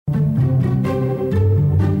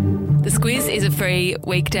Squiz is a free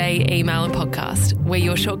weekday email and podcast. We're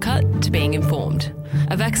your shortcut to being informed.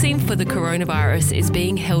 A vaccine for the coronavirus is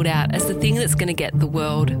being held out as the thing that's going to get the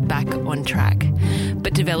world back on track.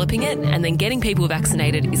 But developing it and then getting people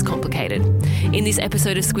vaccinated is complicated. In this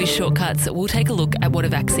episode of Squiz Shortcuts, we'll take a look at what a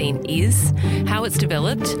vaccine is, how it's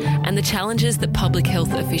developed, and the challenges that public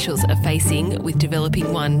health officials are facing with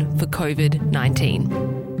developing one for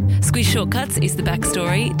COVID-19. Squiz Shortcuts is the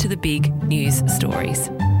backstory to the big news stories.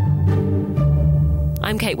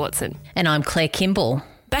 I'm Kate Watson. And I'm Claire Kimball.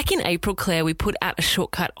 Back in April, Claire, we put out a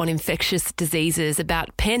shortcut on infectious diseases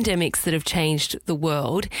about pandemics that have changed the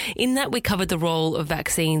world. In that, we covered the role of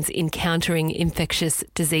vaccines in countering infectious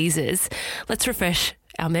diseases. Let's refresh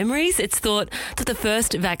our memories. It's thought that the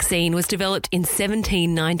first vaccine was developed in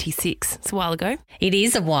 1796. It's a while ago. It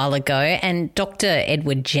is a while ago, and Dr.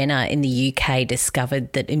 Edward Jenner in the UK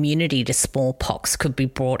discovered that immunity to smallpox could be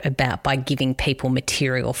brought about by giving people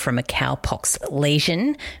material from a cowpox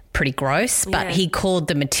lesion. Pretty gross, but he called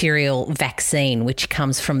the material vaccine, which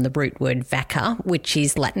comes from the root word vacca, which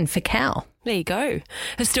is Latin for cow. There you go.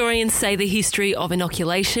 Historians say the history of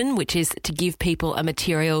inoculation, which is to give people a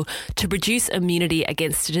material to produce immunity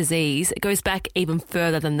against a disease, it goes back even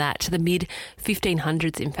further than that, to the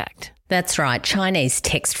mid-1500s, in fact. That's right. Chinese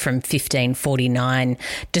text from 1549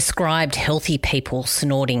 described healthy people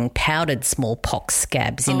snorting powdered smallpox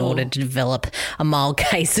scabs in order to develop a mild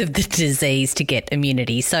case of the disease to get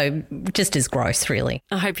immunity. So just as gross, really.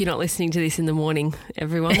 I hope you're not listening to this in the morning,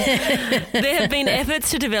 everyone. There have been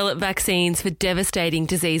efforts to develop vaccines for devastating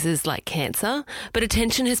diseases like cancer, but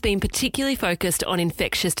attention has been particularly focused on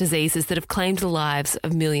infectious diseases that have claimed the lives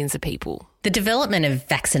of millions of people. The development of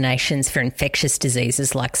vaccinations for infectious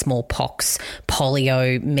diseases like smallpox,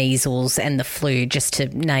 polio, measles and the flu, just to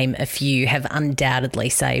name a few, have undoubtedly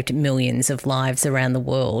saved millions of lives around the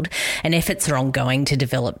world. And efforts are ongoing to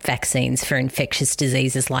develop vaccines for infectious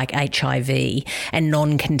diseases like HIV, and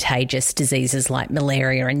non-contagious diseases like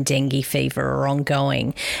malaria and dengue fever are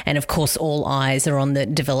ongoing. And of course, all eyes are on the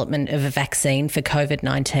development of a vaccine for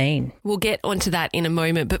COVID-19. We'll get onto that in a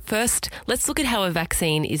moment, but first, let's look at how a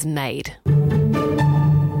vaccine is made.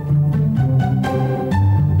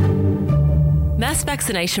 Mass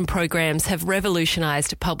vaccination programs have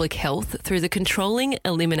revolutionised public health through the controlling,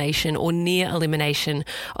 elimination or near elimination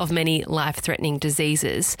of many life-threatening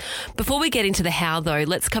diseases. Before we get into the how, though,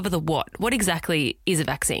 let's cover the what. What exactly is a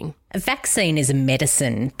vaccine? A vaccine is a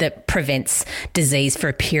medicine that prevents disease for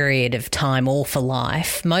a period of time or for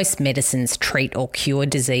life. Most medicines treat or cure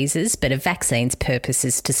diseases, but a vaccine's purpose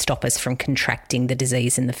is to stop us from contracting the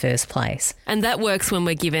disease in the first place. And that works when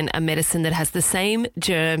we're given a medicine that has the same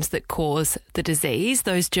germs that cause the disease.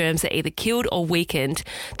 Those germs are either killed or weakened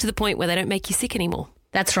to the point where they don't make you sick anymore.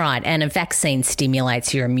 That's right, and a vaccine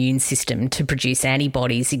stimulates your immune system to produce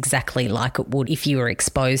antibodies exactly like it would if you were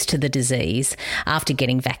exposed to the disease. After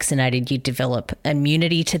getting vaccinated, you develop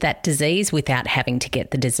immunity to that disease without having to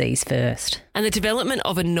get the disease first. And the development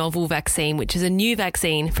of a novel vaccine, which is a new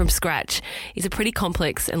vaccine from scratch, is a pretty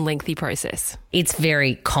complex and lengthy process. It's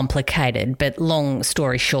very complicated, but long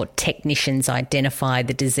story short, technicians identify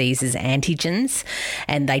the disease's antigens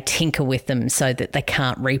and they tinker with them so that they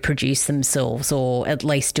can't reproduce themselves, or at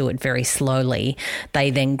least do it very slowly.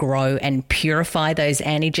 They then grow and purify those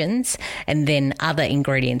antigens, and then other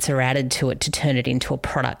ingredients are added to it to turn it into a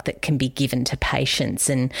product that can be given to patients.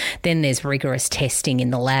 And then there's rigorous testing in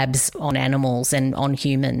the labs on animals and on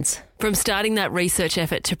humans. From starting that research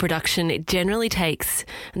effort to production, it generally takes,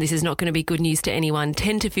 and this is not going to be good news to anyone,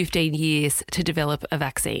 10 to 15 years to develop a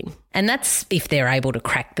vaccine. And that's if they're able to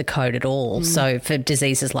crack the code at all. So for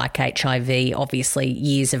diseases like HIV, obviously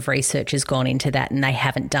years of research has gone into that and they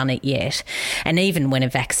haven't done it yet. And even when a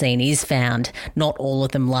vaccine is found, not all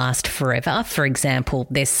of them last forever. For example,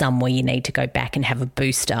 there's some where you need to go back and have a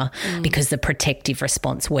booster because the protective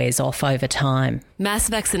response wears off over time. Mass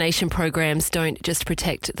vaccination programs don't just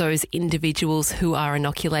protect those individuals who are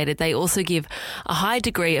inoculated, they also give a high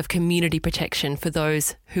degree of community protection for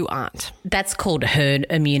those who aren't. That's called herd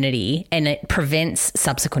immunity, and it prevents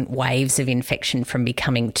subsequent waves of infection from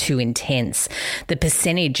becoming too intense. The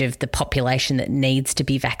percentage of the population that needs to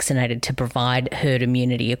be vaccinated to provide herd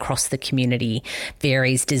immunity across the community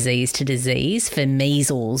varies disease to disease. For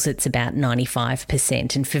measles, it's about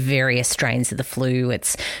 95%, and for various strains of the flu,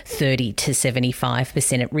 it's 30 to 75%.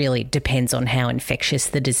 95%. It really depends on how infectious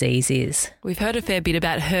the disease is. We've heard a fair bit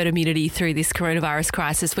about herd immunity through this coronavirus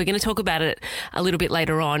crisis. We're going to talk about it a little bit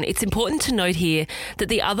later on. It's important to note here that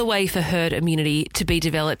the other way for herd immunity to be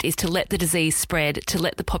developed is to let the disease spread, to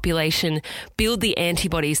let the population build the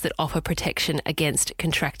antibodies that offer protection against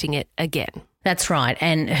contracting it again. That's right.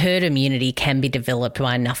 And herd immunity can be developed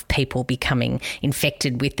by enough people becoming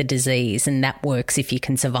infected with the disease. And that works if you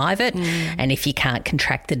can survive it and if you can't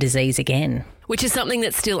contract the disease again. Which is something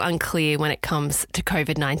that's still unclear when it comes to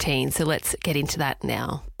COVID-19. So let's get into that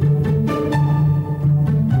now.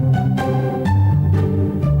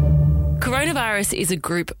 Coronavirus is a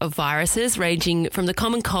group of viruses ranging from the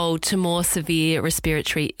common cold to more severe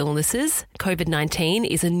respiratory illnesses. COVID-19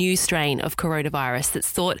 is a new strain of coronavirus that's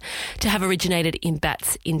thought to have originated in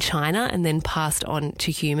bats in China and then passed on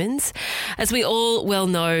to humans. As we all well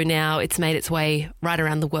know now, it's made its way right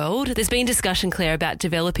around the world. There's been discussion, Claire, about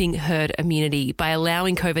developing herd immunity by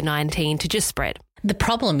allowing COVID-19 to just spread. The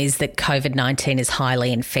problem is that COVID-19 is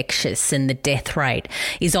highly infectious and the death rate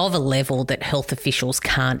is of a level that health officials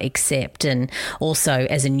can't accept. And also,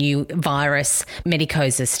 as a new virus,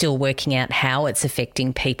 medicos are still working out how it's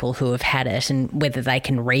affecting people who have had it and whether they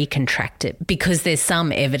can recontract it, because there's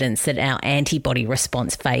some evidence that our antibody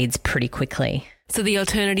response fades pretty quickly. So the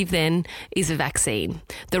alternative then is a vaccine.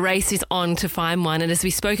 The race is on to find one, and as we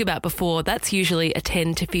spoke about before, that's usually a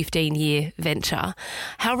 10 to 15 year venture.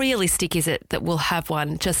 How realistic is it that we'll have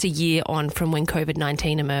one just a year on from when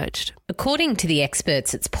COVID-19 emerged? According to the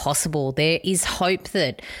experts, it's possible. There is hope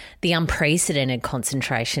that the unprecedented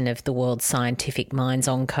concentration of the world's scientific minds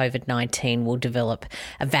on COVID-19 will develop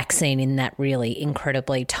a vaccine in that really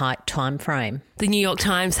incredibly tight time frame. The New York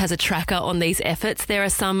Times has a tracker on these efforts. There are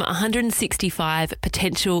some 165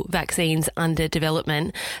 potential vaccines under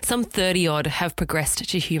development. Some 30-odd have progressed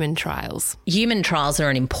to human trials. Human trials are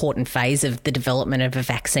an important phase of the development of a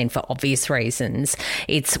vaccine for obvious reasons.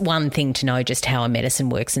 It's one thing to know just how a medicine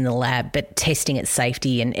works in the lab, but testing its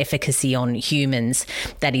safety and efficacy on humans,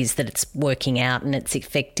 that is, that it's working out and it's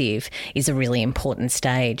effective, is a really important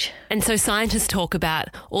stage. And so scientists talk about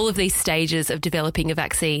all of these stages of developing a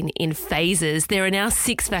vaccine in phases. There are now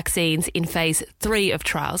 6 vaccines in phase 3 of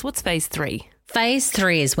trials. What's phase 3? Phase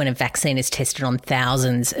 3 is when a vaccine is tested on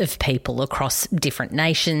thousands of people across different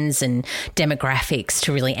nations and demographics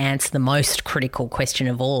to really answer the most critical question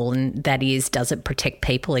of all, and that is, does it protect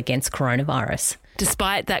people against coronavirus?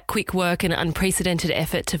 Despite that quick work and unprecedented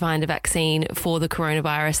effort to find a vaccine for the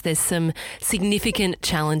coronavirus, there's some significant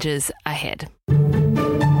challenges ahead.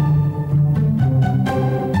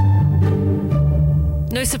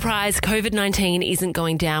 No surprise, COVID-19 isn't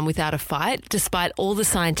going down without a fight. Despite all the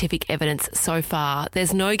scientific evidence so far,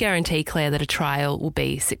 there's no guarantee, Claire, that a trial will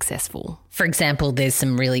be successful. For example, there's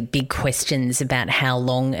some really big questions about how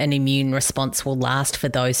long an immune response will last for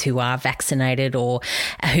those who are vaccinated or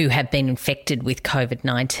who have been infected with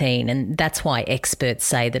COVID-19. And that's why experts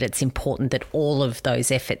say that it's important that all of those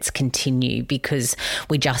efforts continue, because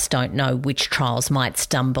we just don't know which trials might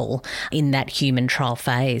stumble in that human trial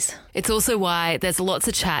phase. It's also why there's lots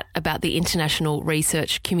of chat about the international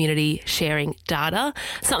research community sharing data,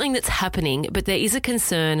 something that's happening, but there is a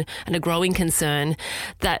concern, and a growing concern,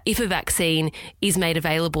 that if a vaccine is made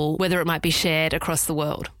available, whether it might be shared across the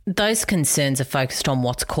world. Those concerns are focused on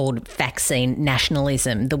what's called vaccine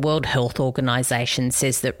nationalism. The World Health Organization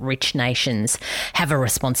says that rich nations have a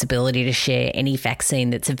responsibility to share any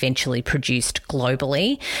vaccine that's eventually produced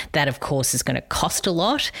globally. That, of course, is going to cost a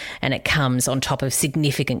lot, and it comes on top of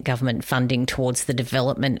significant government funding towards the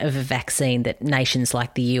development of a vaccine that nations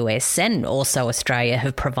like the US and also Australia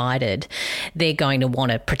have provided. They're going to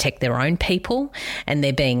want to protect their own people, and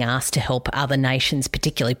they're being asked to help other nations,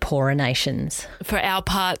 particularly poorer nations. For our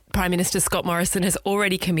part, Prime Minister Scott Morrison has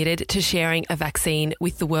already committed to sharing a vaccine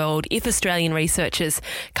with the world if Australian researchers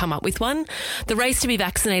come up with one. The race to be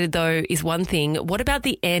vaccinated, though, is one thing. What about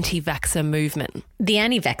the anti-vaxxer movement? The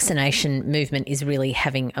anti-vaccination movement is really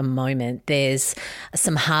having a moment. There's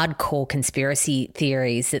some hardcore conspiracy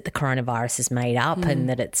theories that the coronavirus is made up and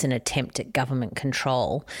that it's an attempt at government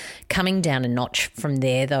control. Coming down a notch from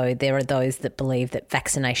there, though, there are those that believe that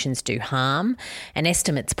vaccinations do harm, and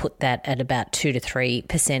estimates put that at about 2 to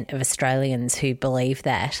 3% of Australians who believe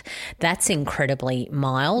that. That's incredibly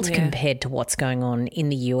mild compared to what's going on in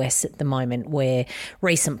the US at the moment, where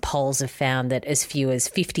recent polls have found that as few as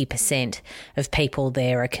 50% of people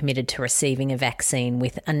there are committed to receiving a vaccine,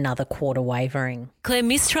 with another quarter wavering. Claire,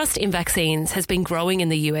 mistrust in vaccines has been growing in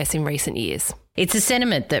the US in recent years. It's a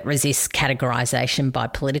sentiment that resists categorisation by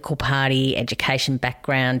political party, education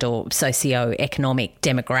background or socio-economic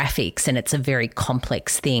demographics, and it's a very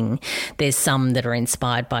complex thing. There's some that are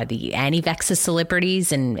inspired by the anti-vaxxer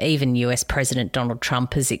celebrities, and even US President Donald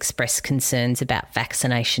Trump has expressed concerns about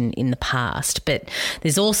vaccination in the past. But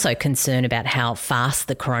there's also concern about how fast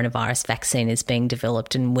the coronavirus vaccine is being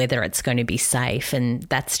developed and whether it's going to be safe, and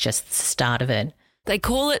that's just the start of it. They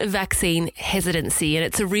call it vaccine hesitancy, and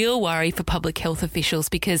it's a real worry for public health officials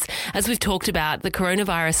because, as we've talked about, the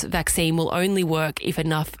coronavirus vaccine will only work if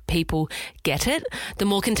enough people get it. The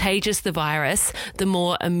more contagious the virus, the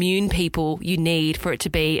more immune people you need for it to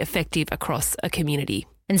be effective across a community.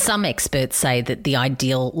 And some experts say that the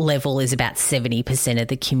ideal level is about 70% of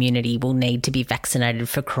the community will need to be vaccinated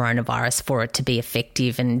for coronavirus for it to be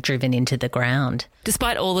effective and driven into the ground.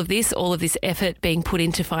 Despite all of this effort being put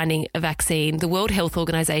into finding a vaccine, the World Health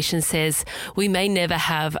Organization says we may never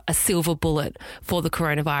have a silver bullet for the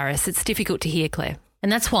coronavirus. It's difficult to hear, Claire.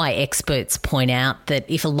 And that's why experts point out that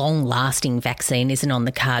if a long-lasting vaccine isn't on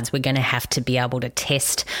the cards, we're going to have to be able to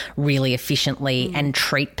test really efficiently and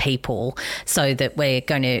treat people so that we're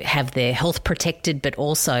going to have their health protected, but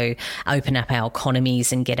also open up our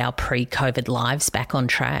economies and get our pre-COVID lives back on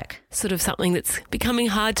track. Sort of something that's becoming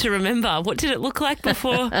hard to remember. What did it look like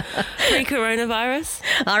before pre-coronavirus?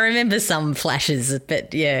 I remember some flashes,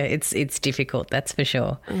 but yeah, it's difficult, that's for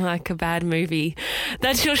sure. Like a bad movie.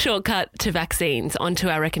 That's your shortcut to vaccines. On to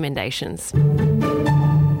our recommendations.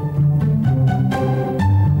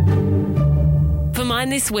 For mine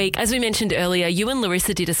this week, as we mentioned earlier, you and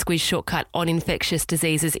Larissa did a Squiz shortcut on infectious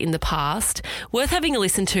diseases in the past. Worth having a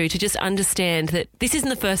listen to just understand that this isn't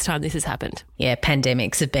the first time this has happened. Yeah,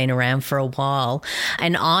 pandemics have been around for a while.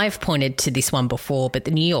 And I've pointed to this one before, but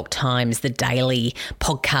the New York Times, the daily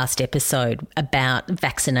podcast episode about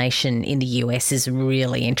vaccination in the US is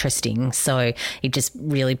really interesting. So it just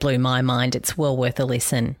really blew my mind. It's well worth a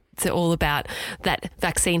listen. It's all about that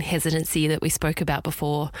vaccine hesitancy that we spoke about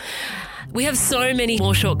before. We have so many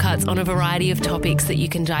more shortcuts on a variety of topics that you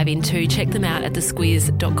can dive into. Check them out at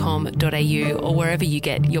thesquiz.com.au or wherever you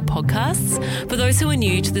get your podcasts. For those who are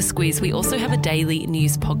new to The Squiz, we also have a daily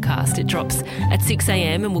news podcast. It drops at 6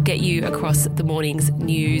 a.m. and will get you across the morning's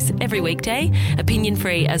news every weekday. Opinion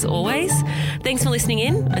free as always. Thanks for listening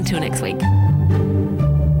in. Until next week.